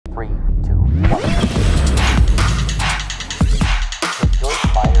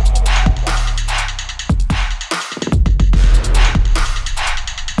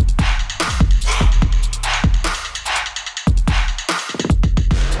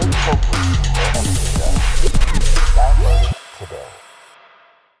Download it today.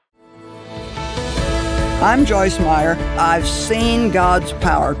 I'm Joyce Meyer. I've seen God's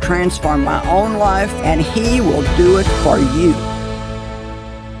power transform my own life, and He will do it for you.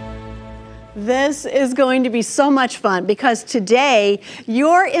 This is going to be so much fun because today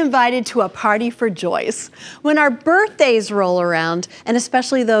you're invited to a party for Joyce. When our birthdays roll around, and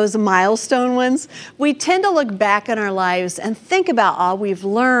especially those milestone ones, we tend to look back on our lives and think about all we've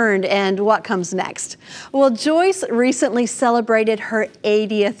learned and what comes next. Well, Joyce recently celebrated her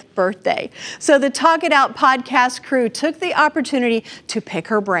 80th birthday. So the Talk It Out podcast crew took the opportunity to pick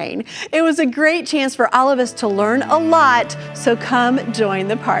her brain. It was a great chance for all of us to learn a lot, so come join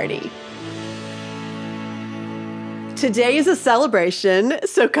the party. Today is a celebration,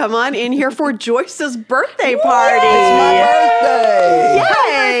 so come on in here for Joyce's birthday party. It's my birthday!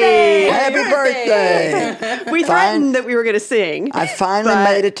 Yay! Happy birthday! We threatened that we were going to sing. I finally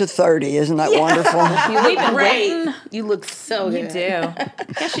made it to 30. Isn't that wonderful? You look great. You look so good. You do. Yeah,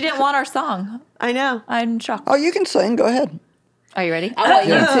 she didn't want our song. I know. I'm shocked. Oh, you can sing. Go ahead. Are you ready? I want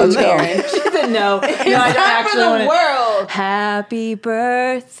you Let's to, go. Karen. She said no. No, I don't Time actually for want the it. world. Happy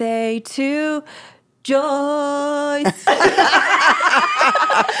birthday to Joyce.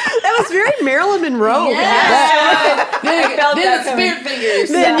 That was very Marilyn Monroe. Then the spirit fingers.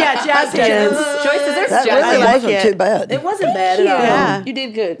 Then, yeah, jazz hands. Joyce, is there That jazz really like wasn't it. too bad. It wasn't bad at all. Yeah. You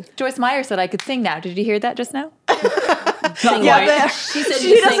did good. Joyce Meyer said I could sing now. Did you hear that just now? Sing Yeah, right. but She said she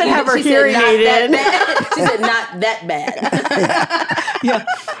you doesn't sing- have her she said hearing not aid that in. bad. She said not that bad.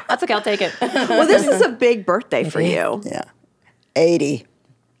 That's okay. I'll take it. Well, this is a big birthday for you. Yeah. 80.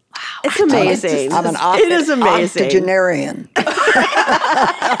 It's amazing. I'm an It is amazing. octogenarian. We'll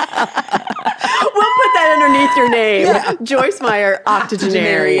put that underneath your name. Joyce Meyer,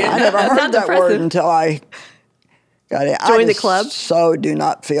 octogenarian. I never heard sounds that word impressive. until I got it. Join I the just club? so do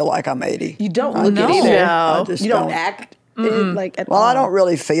not feel like I'm 80. You don't I look just- it either. No. I just You don't act like at Well, all. I don't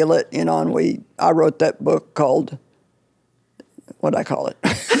really feel it, you know, and I wrote that book called, what'd I call it?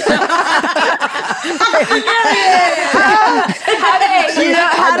 How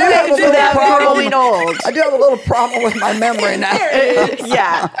to have a age little without problem. growing old. I do have a little problem with my memory now.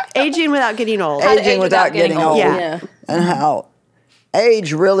 Yeah, aging without getting old. Aging without getting old. Yeah. And how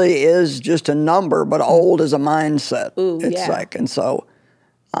age really is just a number, but old is a mindset. It's yeah. like, and so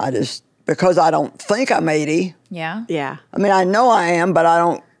I just, because I don't think I'm 80, Yeah. Yeah. I mean, I know I am, but I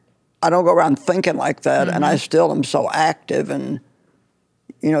don't go around thinking like that, and I still am so active and,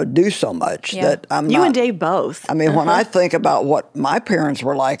 you know, do so much Yeah. that I'm You not. and Dave both. I mean, when I think about what my parents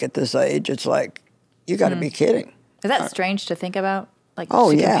were like at this age, it's like, you got to be kidding. Is that strange to think about? Like,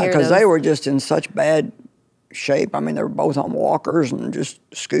 Oh, to yeah, compare because they those? were just in such bad shape. I mean, they were both on walkers and just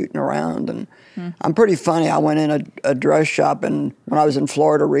scooting around. And I'm pretty funny. I went in a dress shop when I was in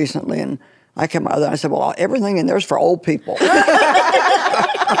Florida recently, and I came out there and I said, well, everything in there's for old people.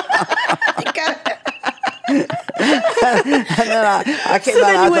 And then I came So out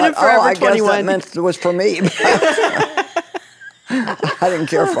then and you went I in thought, Forever I guess 21. that meant it was for me. I didn't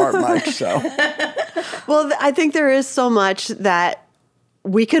care for it much, so. Well, I think there is so much that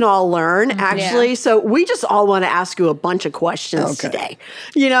we can all learn, actually. Yeah. So we just all want to ask you a bunch of questions Okay. today.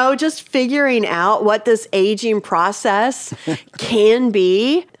 You know, just figuring out what this aging process can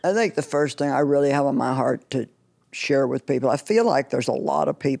be. I think the first thing I really have on my heart to share with people, I feel like there's a lot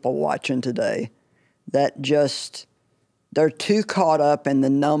of people watching today that just, they're too caught up in the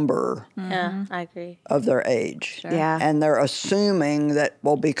number Yeah, I agree. of their age. Yeah. And they're assuming that,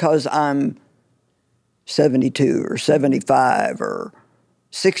 well, because I'm 72 or 75 or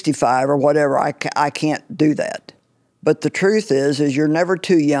 65 or whatever, I can't do that. But the truth is you're never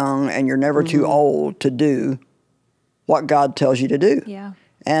too young and you're never too old to do what God tells you to do. Yeah.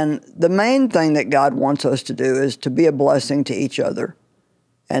 And the main thing that God wants us to do is to be a blessing to each other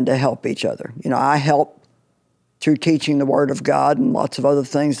and to help each other. You know, I help through teaching the Word of God and lots of other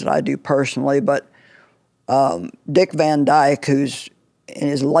things that I do personally, but Dick Van Dyke, who's in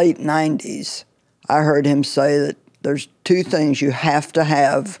his late 90s, I heard him say that there's two things you have to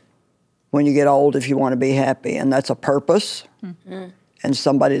have when you get old if you want to be happy, and that's a purpose and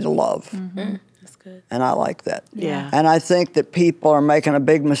somebody to love. That's good. And I like that. Yeah. And I think that people are making a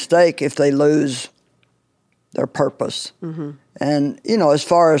big mistake if they lose their purpose. And, you know, as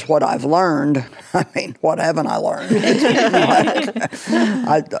far as what I've learned, I mean, what haven't I learned?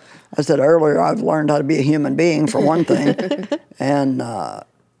 I said earlier, I've learned how to be a human being, for one thing. And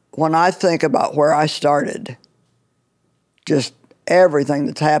when I think about where I started, just everything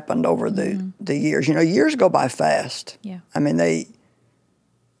that's happened over the years. You know, years go by fast. Yeah. I mean,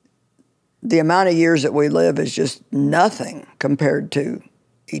 the amount of years that we live is just nothing compared to,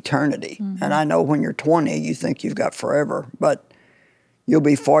 eternity. And I know when you're 20, you think you've got forever, but you'll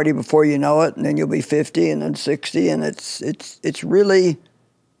be 40 before you know it, and then you'll be 50, and then 60, and it's really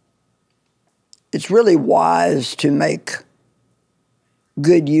wise to make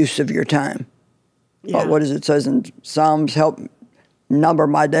good use of your time. Yeah. What does it says in Psalms? Help number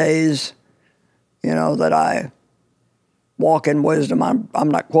my days, that I walk in wisdom. I'm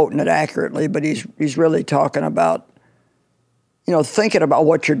not quoting it accurately, but he's really talking about, thinking about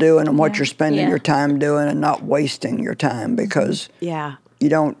what you're doing and what you're spending your time doing and not wasting your time, because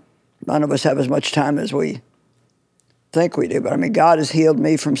none of us have as much time as we think we do. But I mean, God has healed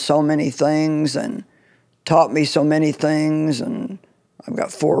me from so many things and taught me so many things, and I've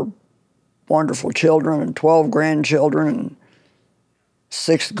got 4 wonderful children and 12 grandchildren and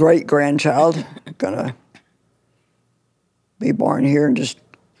 6th great-grandchild gonna be born here in just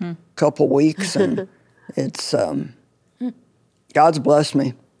a couple weeks, and it's God's blessed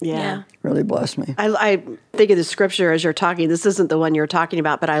me. Yeah. Really blessed me. I think of the scripture as you're talking. This isn't the one you're talking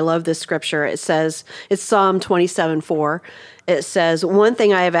about, but I love this scripture. It says, it's Psalm 27:4. It says, "One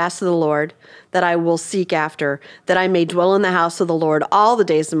thing I have asked of the Lord, that I will seek after, that I may dwell in the house of the Lord all the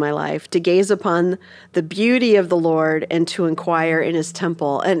days of my life, to gaze upon the beauty of the Lord and to inquire in his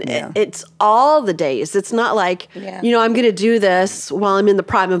temple." And it's all the days. It's not like, I'm going to do this while I'm in the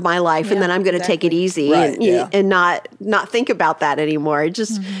prime of my life, and then I'm going to take it easy and not think about that anymore. It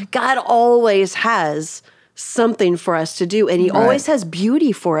just, God always has something for us to do, and he always has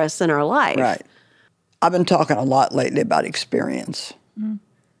beauty for us in our life. Right. I've been talking a lot lately about experience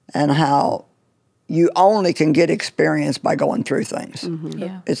and how you only can get experience by going through things.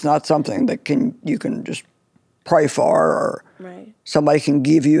 It's not something that you can just pray for, or somebody can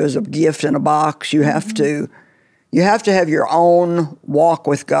give you as a gift in a box. You have to have your own walk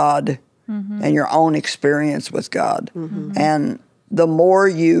with God and your own experience with God. And the more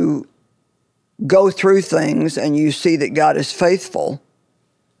you go through things and you see that God is faithful,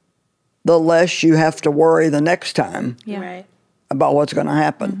 the less you have to worry the next time about what's going to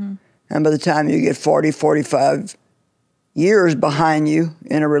happen. And by the time you get 40, 45 years behind you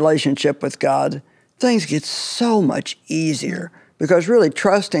in a relationship with God, things get so much easier, because really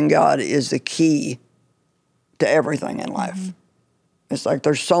trusting God is the key to everything in life. It's like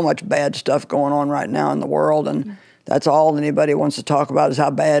there's so much bad stuff going on right now in the world, and that's all anybody wants to talk about is how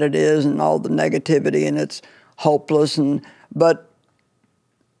bad it is and all the negativity, and it's hopeless. But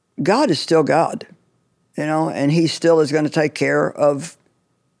God is still God, and he still is going to take care of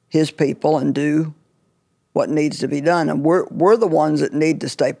his people and do what needs to be done. And we're the ones that need to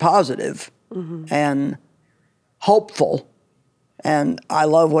stay positive and hopeful. And I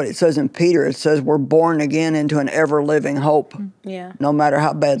love what it says in Peter. It says we're born again into an ever-living hope. No matter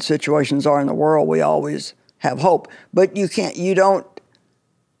how bad situations are in the world, we always have hope. But you can't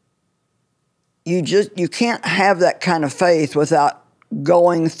have that kind of faith without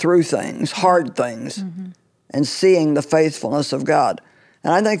going through things, hard things, and seeing the faithfulness of God.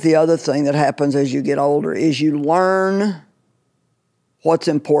 And I think the other thing that happens as you get older is you learn what's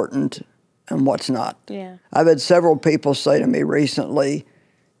important and what's not. I've had several people say to me recently,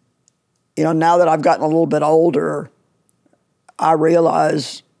 now that I've gotten a little bit older, I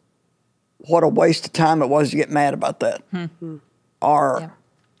realize what a waste of time it was to get mad about that. Or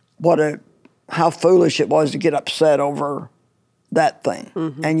how foolish it was to get upset over that thing.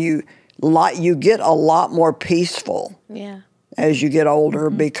 And you get a lot more peaceful as you get older,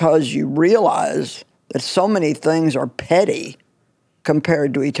 because you realize that so many things are petty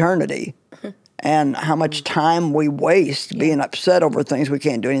compared to eternity, and how much time we waste being upset over things we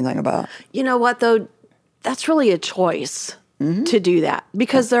can't do anything about. You know what, though? That's really a choice to do that,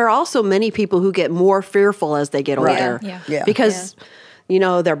 because there are also many people who get more fearful as they get older. Because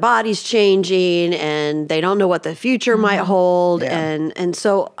their body's changing and they don't know what the future might hold. And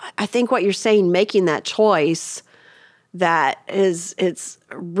so I think what you're saying, making that choice, it's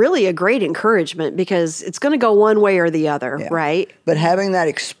really a great encouragement, because it's going to go one way or the other, right? But having that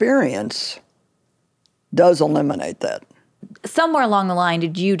experience does eliminate that. Somewhere along the line,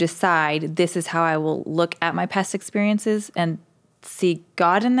 did you decide this is how I will look at my past experiences and see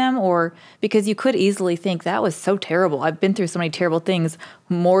God in them? Or because you could easily think that was so terrible, I've been through so many terrible things,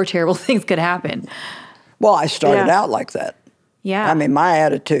 more terrible things could happen. Well, I started out like that. Yeah. I mean, my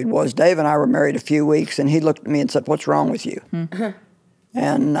attitude was, Dave and I were married a few weeks, and he looked at me and said, "What's wrong with you?"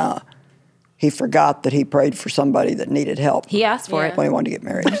 And he forgot that he prayed for somebody that needed help. He asked for it when he wanted to get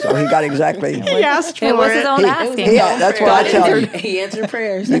married. So he got exactly. He asked for it. It was his own asking. That's what I tell you. He answered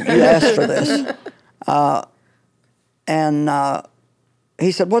prayers. You asked for this. And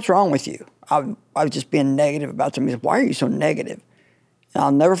he said, "What's wrong with you?" I was just being negative about something. He said, "Why are you so negative?" And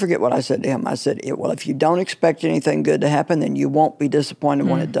I'll never forget what I said to him. I said, well, if you don't expect anything good to happen, then you won't be disappointed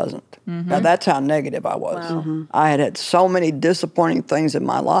when it doesn't. Now, that's how negative I was. Wow. I had so many disappointing things in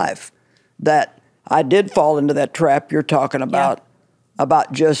my life that I did fall into that trap you're talking about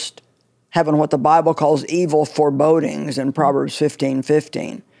just having what the Bible calls evil forebodings in Proverbs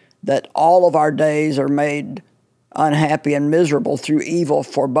 15:15, that all of our days are made unhappy and miserable through evil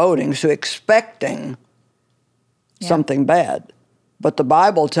forebodings, so expecting something bad. But the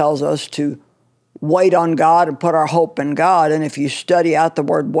Bible tells us to wait on God and put our hope in God. And if you study out the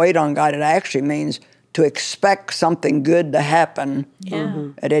word wait on God, it actually means to expect something good to happen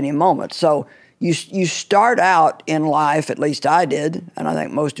at any moment. So you start out in life, at least I did, and I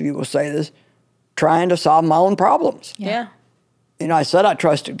think most of you will say this, trying to solve my own problems. Yeah. You know, I said I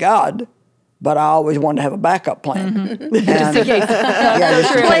trusted God, but I always wanted to have a backup plan. Just in case.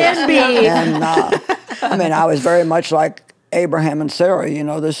 Just in case. Plan B. And I mean, I was very much like Abraham and Sarah, you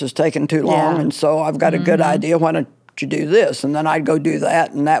know, this is taking too long, and so I've got a good idea, why don't you do this? And then I'd go do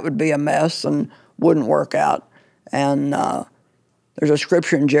that, and that would be a mess and wouldn't work out. And there's a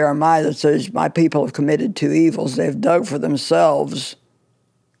scripture in Jeremiah that says, my people have committed two evils. They've dug for themselves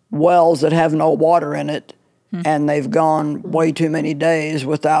wells that have no water in it, and they've gone way too many days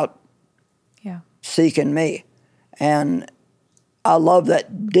without seeking me. And I love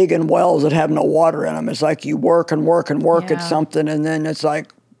that digging wells that have no water in them. It's like you work and work and work at something, and then it's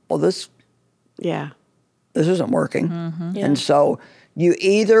like, well, this isn't working. And so you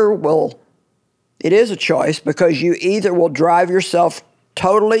either will, it is a choice, because you either will drive yourself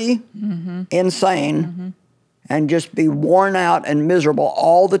totally insane and just be worn out and miserable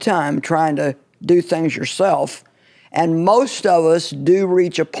all the time trying to do things yourself. And most of us do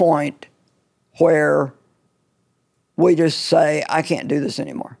reach a point where we just say, I can't do this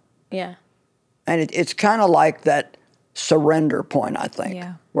anymore. Yeah. And it's kind of like that surrender point, I think,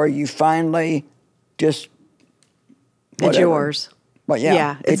 where you finally just, whatever. It's yours. But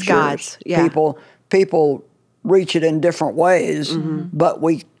it's God's. Yeah. People reach it in different ways, but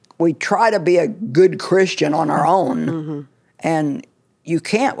we try to be a good Christian on our own, and you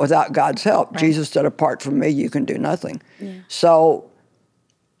can't without God's help. Right. Jesus said, apart from me, you can do nothing. Yeah. So,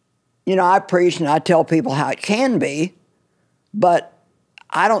 you know, I preach and I tell people how it can be, but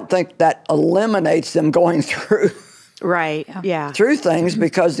I don't think that eliminates them going through through things,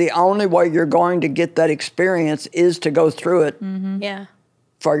 because the only way you're going to get that experience is to go through it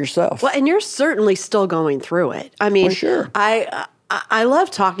for yourself. Well, and you're certainly still going through it. I mean, sure. I love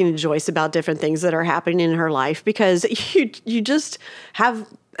talking to Joyce about different things that are happening in her life, because you just have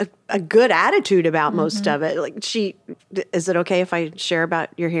a good attitude about most of it. Like is it okay if I share about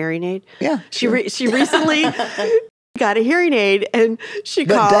your hearing aid? Yeah. She recently got a hearing aid, and she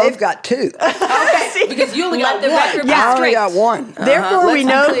called. But Dave got two. Okay, because you only got the record. I only got one. Therefore, we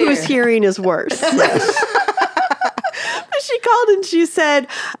know whose hearing is worse. Yes. She called and she said,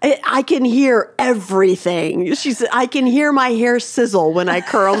 I can hear everything. She said, I can hear my hair sizzle when I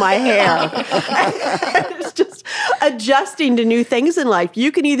curl my hair. It's just adjusting to new things in life.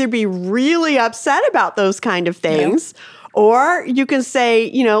 You can either be really upset about those kind of things, or you can say,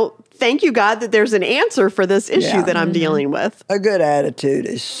 you know, thank you, God, that there's an answer for this issue that I'm dealing with. A good attitude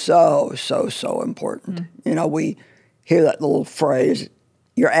is so important. You know, we hear that little phrase,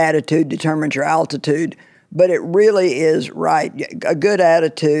 your attitude determines your altitude. But it really is right. A good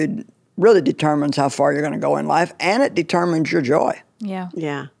attitude really determines how far you're going to go in life, and it determines your joy. Yeah.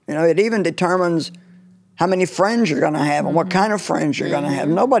 You know, it even determines how many friends you're going to have and what kind of friends you're going to have.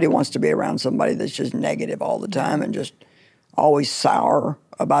 Nobody wants to be around somebody that's just negative all the time and just always sour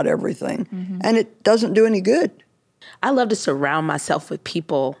about everything. And it doesn't do any good. I love to surround myself with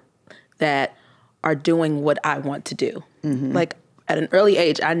people that are doing what I want to do. Like, at an early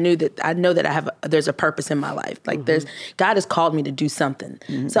age, I know that there's a purpose in my life. Like God has called me to do something,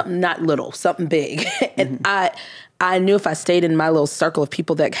 something not little, something big. And I knew if I stayed in my little circle of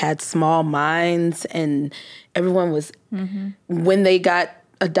people that had small minds, and everyone was, when they got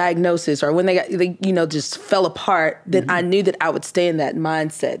a diagnosis or when they just fell apart, then I knew that I would stay in that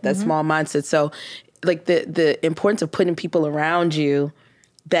mindset, that small mindset. So like the importance of putting people around you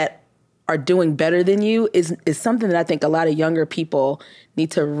that are doing better than you is something that I think a lot of younger people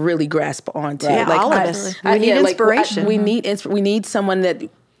need to really grasp onto. Right. Yeah, like, all of us. We need inspiration. We need someone that,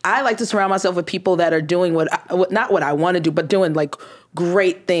 I like to surround myself with people that are doing not what I want to do, but doing like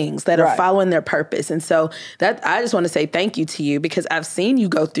great things, that are following their purpose. And so that, I just want to say thank you to you, because I've seen you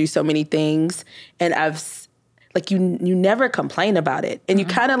go through so many things, and you never complain about it. And you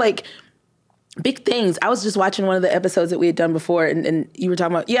kind of like, big things. I was just watching one of the episodes that we had done before, and you were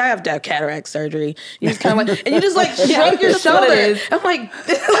talking about, I have to have cataract surgery. You just kind of like, and you just like shrug your shoulder. I'm like,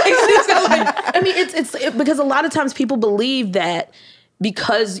 she's like, I mean, it's because a lot of times people believe that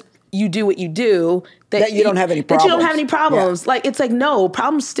because you do what you do, that you don't have any problems. That you don't have any problems. Yeah. Like, it's like, no,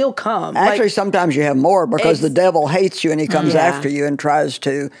 problems still come. Actually, sometimes you have more because the devil hates you and he comes after you and tries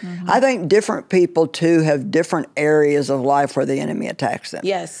to. I think different people, too, have different areas of life where the enemy attacks them.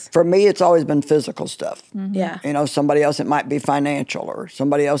 Yes. For me, it's always been physical stuff. Yeah. You know, somebody else, it might be financial, or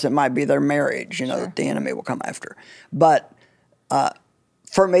somebody else, it might be their marriage, you know, that the enemy will come after. But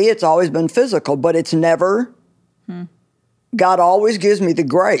for me, it's always been physical, but it's never... God always gives me the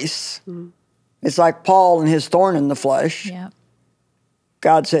grace. It's like Paul and his thorn in the flesh. Yeah.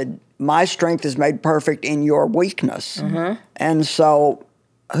 God said, my strength is made perfect in your weakness. And so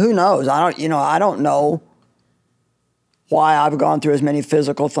who knows? I don't know why I've gone through as many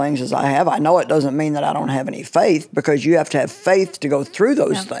physical things as I have. I know it doesn't mean that I don't have any faith, because you have to have faith to go through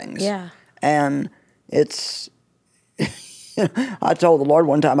those things. Yeah. And it's... I told the Lord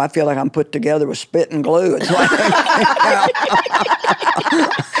one time, I feel like I'm put together with spit and glue. It's like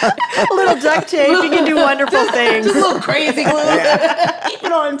a little duct tape, you can do wonderful things. Just a little crazy glue. Keep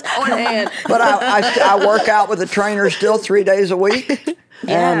it on hand. But I work out with a trainer still 3 days a week.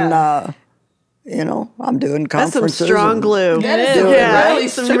 And, you know, I'm doing conferences. That's some strong glue. That is really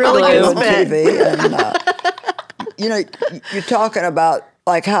some really good spit. TV. And, you know, you're talking about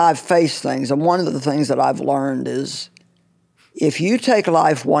like how I've faced things. And one of the things that I've learned is, if you take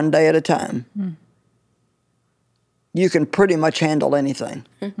life one day at a time, you can pretty much handle anything.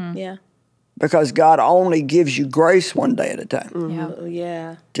 Yeah. Because God only gives you grace one day at a time.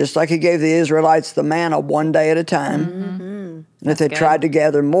 Yeah. Just like he gave the Israelites the manna one day at a time. And if they tried to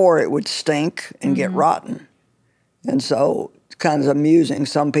gather more, it would stink and get rotten. And so it's kind of amusing.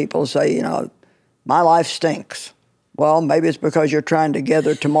 Some people say, you know, my life stinks. Well, maybe it's because you're trying to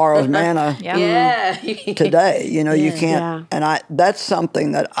gather tomorrow's manna today. You know, you can't. And that's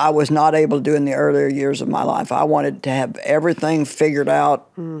something that I was not able to do in the earlier years of my life. I wanted to have everything figured out.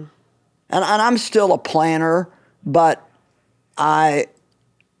 And I'm still a planner, but I've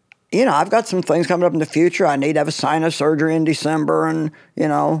got some things coming up in the future. I need to have a sinus surgery in December, and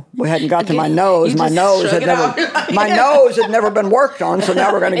we hadn't got to my nose. My nose had never been worked on, so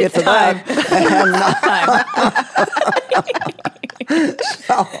now we're going to get to that.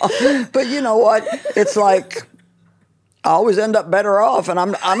 And, but you know what? It's like I always end up better off, and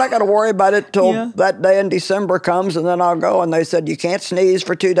I'm not going to worry about it till that day in December comes, and then I'll go. And they said you can't sneeze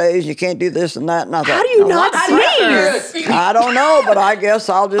for 2 days, you can't do this and that. And I thought, how do you not sneeze? I don't know, but I guess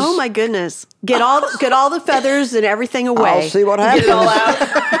I'll just. Oh my goodness! Get all the feathers and everything away. I'll see what happens. Get it all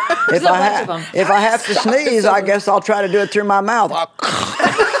out. If I have to sneeze, I guess I'll try to do it through my mouth.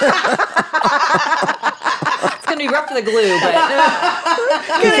 It's going to be rough for the glue, but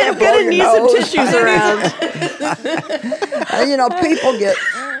I'm going to need some tissues around. And, people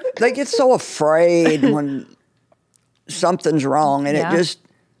get so afraid when something's wrong, and it just,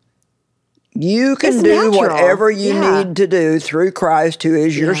 you can It's do natural. whatever you need to do through Christ, who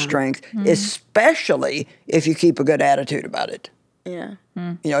is your strength, especially if you keep a good attitude about it. Yeah.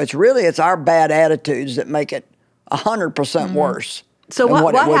 It's our bad attitudes that make it 100% worse. So than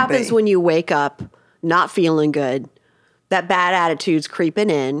what it would happens be. when you wake up not feeling good? That bad attitude's creeping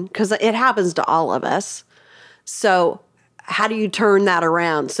in, because it happens to all of us. So how do you turn that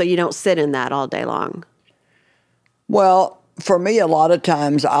around so you don't sit in that all day long? Well, for me, a lot of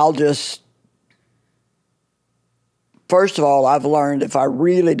times I'll just, first of all, I've learned if I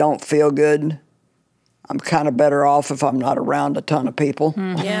really don't feel good, I'm kind of better off if I'm not around a ton of people.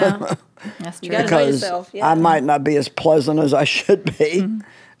 Yeah. that's true. You gotta know Because yourself. I might not be as pleasant as I should be.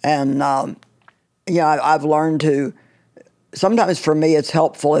 And, I've learned to, sometimes for me it's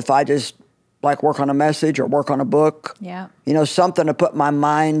helpful if I just like work on a message or work on a book. Yeah. Something to put my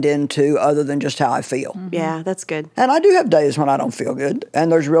mind into other than just how I feel. Yeah, that's good. And I do have days when I don't feel good,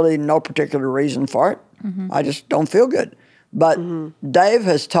 and there's really no particular reason for it. I just don't feel good. But Dave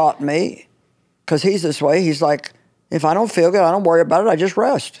has taught me, because he's this way, he's like, if I don't feel good, I don't worry about it, I just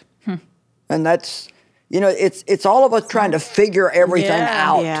rest. And that's, it's all of us trying to figure everything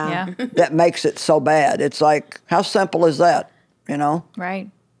out Yeah. that makes it so bad. It's like, how simple is that, Right.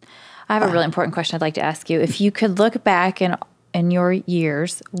 I have a really important question I'd like to ask you. If you could look back in your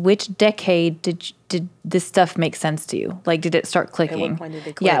years, which decade did this stuff make sense to you? Like, did it start clicking? At what point did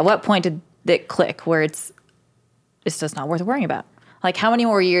it click? Yeah, at what point did it click where it's just not worth worrying about? Like, how many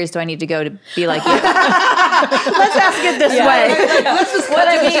more years do I need to go to be like you? Let's ask it this way. Let's just What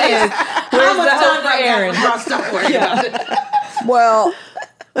I mean is, how where's much the hope time for Aaron? I'll stop worrying about it. Well,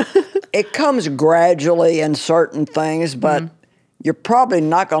 it comes gradually in certain things, but you're probably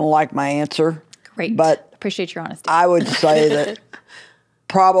not going to like my answer. Great. But appreciate your honesty. I would say that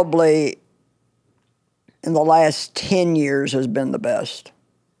probably in the last 10 years has been the best.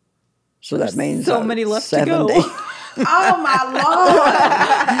 So that means so many left 70. to go. Oh my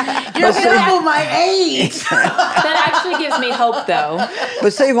Lord! You're double my age. That actually gives me hope, though.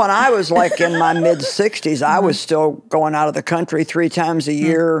 But see, when I was like in my mid-60s, I was still going out of the country 3 times a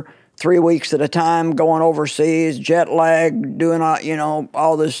year, 3 weeks at a time, going overseas, jet lag, doing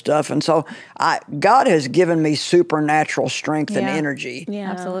all this stuff. And so God has given me supernatural strength and energy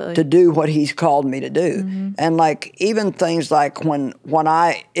Absolutely. to do what He's called me to do. And like even things like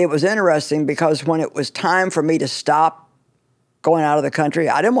it was interesting because when it was time for me to stop going out of the country,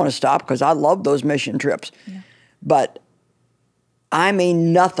 I didn't want to stop because I loved those mission trips. Yeah. But I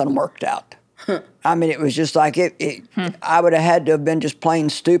mean, nothing worked out. I mean, it was just like I would have had to have been just plain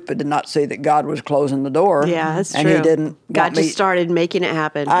stupid to not see that God was closing the door. Yeah, that's and true. He didn't. God just started making it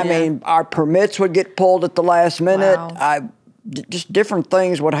happen. I mean, our permits would get pulled at the last minute. Wow. Just different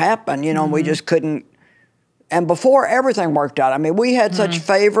things would happen, and we just couldn't. And before everything worked out, I mean, we had such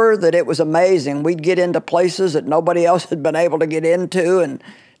favor that it was amazing. We'd get into places that nobody else had been able to get into and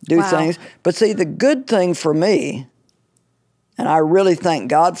do things. But see, the good thing for me, and I really thank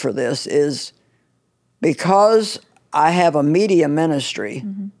God for this, is because I have a media ministry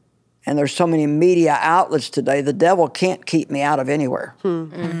and there's so many media outlets today, the devil can't keep me out of anywhere.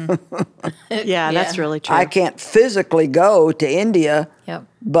 Yeah, that's really true. I can't physically go to India,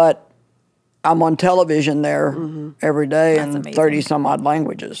 but I'm on television there every day in 30-some-odd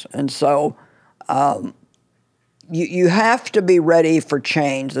languages. And so you have to be ready for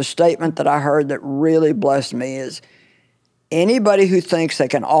change. The statement that I heard that really blessed me is, anybody who thinks they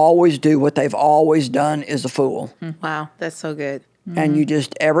can always do what they've always done is a fool. Wow, that's so good. And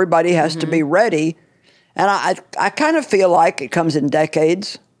everybody has to be ready. And I kind of feel like it comes in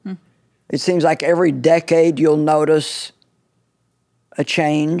decades. It seems like every decade you'll notice a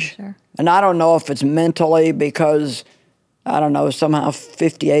change. Sure. And I don't know if it's mentally because, I don't know, somehow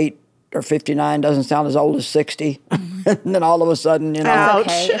 58 or 59 doesn't sound as old as 60. And then all of a sudden,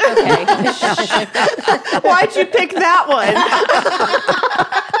 Ouch. Okay. Why'd you pick that one?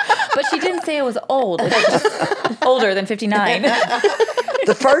 But she didn't say it was old. It's just older than 59.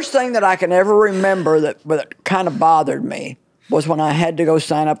 The first thing that I can ever remember that kind of bothered me was when I had to go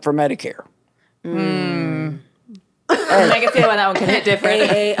sign up for Medicare. I can see why that one can hit different.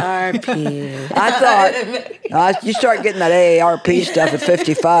 AARP. I thought, you start getting that AARP stuff at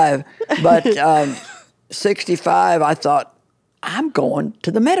 55, but 65, I thought, I'm going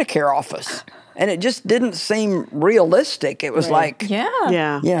to the Medicare office. And it just didn't seem realistic. It was like, Yeah.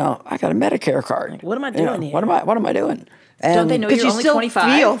 I got a Medicare card. What am I doing here? What am I doing? And Don't they know you're you only still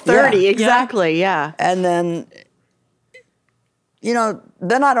 25? feel 30, Yeah. exactly, yeah. And then,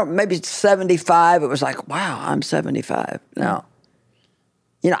 then maybe 75, it was like, wow, I'm 75 now.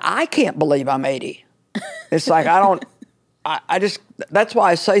 I can't believe I'm 80. It's like, I just, that's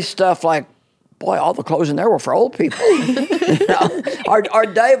why I say stuff like, boy, all the clothes in there were for old people. Or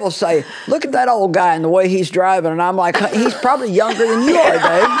Dave will say, look at that old guy and the way he's driving. And I'm like, he's probably younger than you are,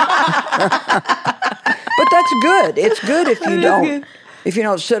 Dave. But that's good. It's good if you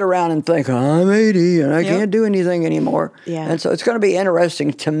don't sit around and think, I'm 80 and I can't do anything anymore. Yeah. And so it's going to be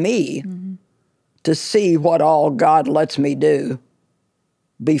interesting to me to see what all God lets me do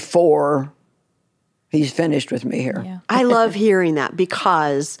before He's finished with me here. Yeah. I love hearing that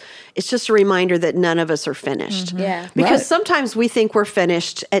because it's just a reminder that none of us are finished. Yeah. Because sometimes we think we're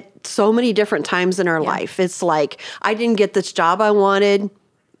finished at so many different times in our life. It's like, I didn't get this job I wanted.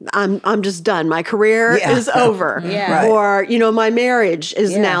 I'm just done. My career is over. Yeah. Right. Or, my marriage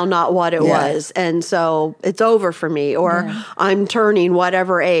is now not what it was. And so it's over for me. Or I'm turning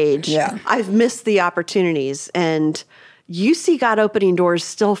whatever age. Yeah. I've missed the opportunities. And you see God opening doors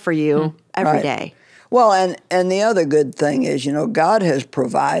still for you every day. Well, and the other good thing is, God has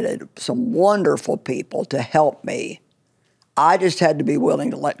provided some wonderful people to help me. I just had to be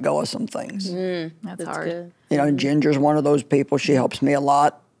willing to let go of some things. That's hard. Good. Ginger's one of those people. She helps me a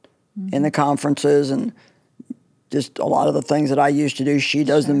lot in the conferences and just a lot of the things that I used to do. She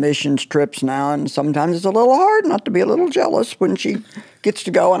does the missions trips now, and sometimes it's a little hard not to be a little jealous when she gets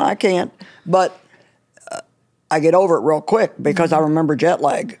to go and I can't. But I get over it real quick because I remember jet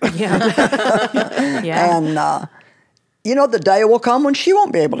lag. Yeah. Yeah. And, the day will come when she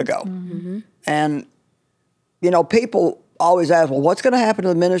won't be able to go. And, people always ask, well, what's going to happen to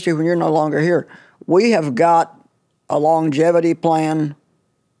the ministry when you're no longer here? We have got a longevity plan.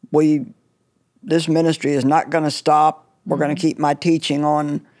 This ministry is not going to stop. We're going to keep my teaching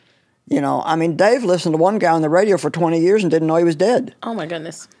on, You know, I mean, Dave listened to one guy on the radio for 20 years and didn't know he was dead. Oh my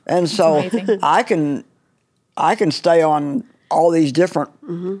goodness. And so I can stay on all these different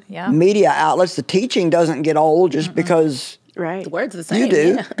media outlets. The teaching doesn't get old just because Right. The word's the same. you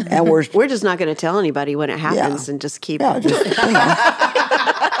do. Yeah. And we're just not going to tell anybody when it happens and just keep just, you know,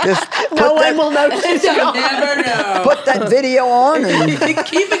 just no one will notice. You'll never know. put that video on and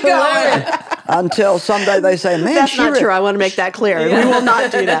Keep it going. until someday they say, man, That's not true. I want to make that clear. We will not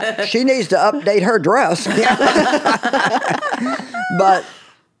do that. she needs to update her dress. But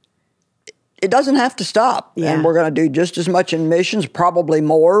it doesn't have to stop. Yeah. And we're going to do just as much in missions, probably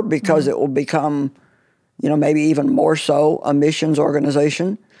more, because it will become, you know, maybe even more so a missions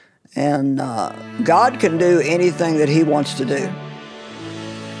organization. And God can do anything that he wants to do.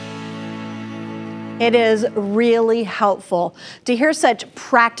 It is really helpful to hear such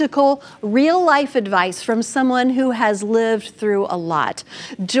practical, real-life advice from someone who has lived through a lot.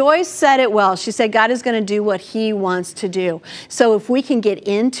 Joyce said it well. She said God is going to do what he wants to do. So if we can get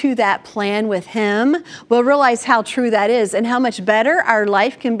into that plan with him, we'll realize how true that is and how much better our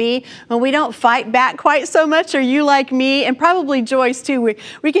life can be when we don't fight back quite so much. Are you like me? And probably Joyce too.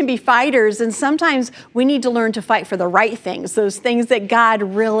 We can be fighters, and sometimes we need to learn to fight for the right things, those things that God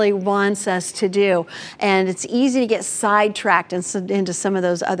really wants us to do. And it's easy to get sidetracked into some of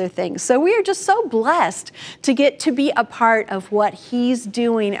those other things. So we are just so blessed to get to be a part of what he's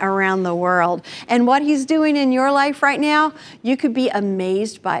doing around the world. And what he's doing in your life right now, you could be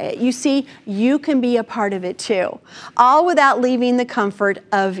amazed by it. You see, you can be a part of it too, all without leaving the comfort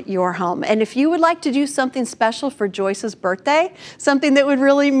of your home. And if you would like to do something special for Joyce's birthday, something that would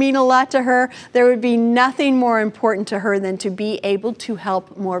really mean a lot to her, there would be nothing more important to her than to be able to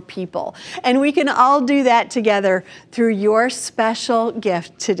help more people. And we can all do that together through your special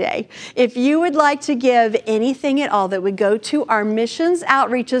gift today. If you would like to give anything at all that would go to our missions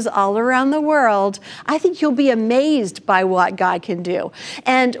outreaches all around the world, I think you'll be amazed by what God can do.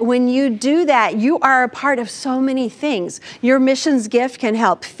 And when you do that, you are a part of so many things. Your missions gift can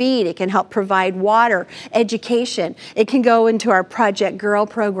help feed, it can help provide water, education, it can go into our Project Girl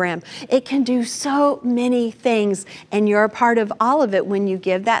program. It can do so many things, and you're a part of all of it when you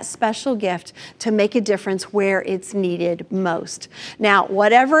give that special gift to make a difference where it's needed most. Now,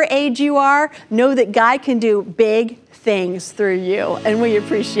 whatever age you are, know that God can do big things through you, and we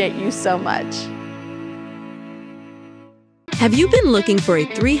appreciate you so much. Have you been looking for a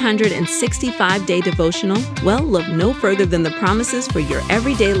 365-day devotional? Well, look no further than the Promises for Your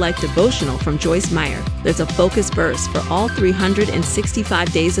Everyday Life devotional from Joyce Meyer. There's a focus verse for all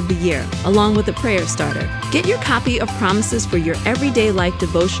 365 days of the year, along with a prayer starter. Get your copy of Promises for Your Everyday Life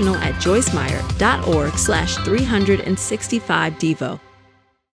devotional at joycemeyer.org/365devo.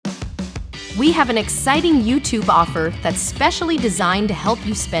 We have an exciting YouTube offer that's specially designed to help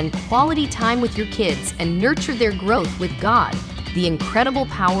you spend quality time with your kids and nurture their growth with God, the incredible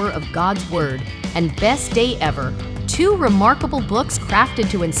power of God's Word, and Best Day Ever, 2 remarkable books crafted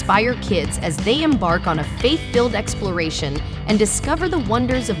to inspire kids as they embark on a faith-filled exploration and discover the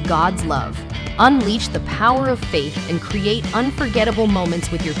wonders of God's love. Unleash the power of faith and create unforgettable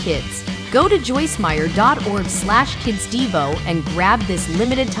moments with your kids. Go to joycemeyer.org/kidsdevo and grab this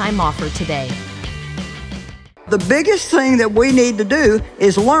limited time offer today. The biggest thing that we need to do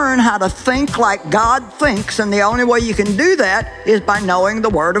is learn how to think like God thinks, and the only way you can do that is by knowing the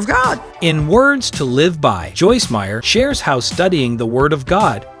Word of God. In Words to Live By, Joyce Meyer shares how studying the Word of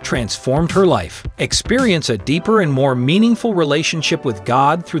God transformed her life. Experience a deeper and more meaningful relationship with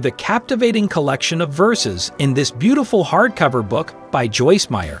God through the captivating collection of verses in this beautiful hardcover book by Joyce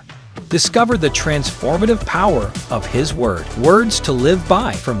Meyer. Discover the transformative power of His Word. Words to Live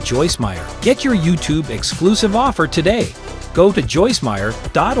By from Joyce Meyer. Get your YouTube exclusive offer today. Go to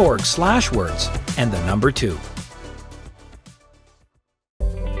joycemeyer.org/words and the number 2.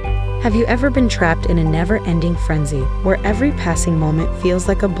 Have you ever been trapped in a never-ending frenzy where every passing moment feels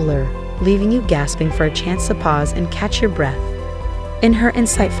like a blur, leaving you gasping for a chance to pause and catch your breath? In her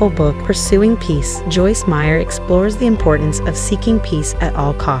insightful book, Pursuing Peace, Joyce Meyer explores the importance of seeking peace at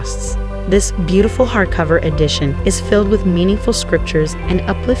all costs. This beautiful hardcover edition is filled with meaningful scriptures and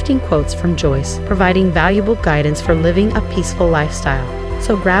uplifting quotes from Joyce, providing valuable guidance for living a peaceful lifestyle.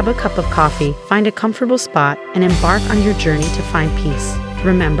 So grab a cup of coffee, find a comfortable spot, and embark on your journey to find peace.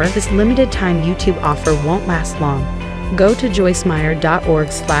 Remember, this limited time YouTube offer won't last long. Go to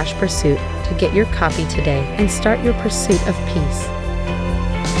joycemeyer.org/pursuit to get your copy today and start your pursuit of peace.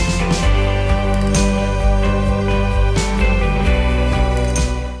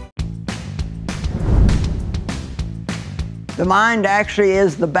 The mind actually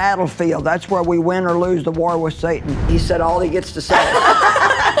is the battlefield. That's where we win or lose the war with Satan. He said all he gets to say.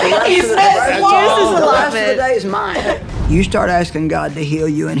 He says, the rest of the day is mine. You start asking God to heal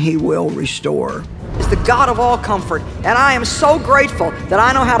you, and He will restore. Is the God of all comfort, and I am so grateful that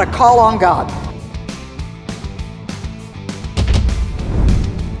I know how to call on God.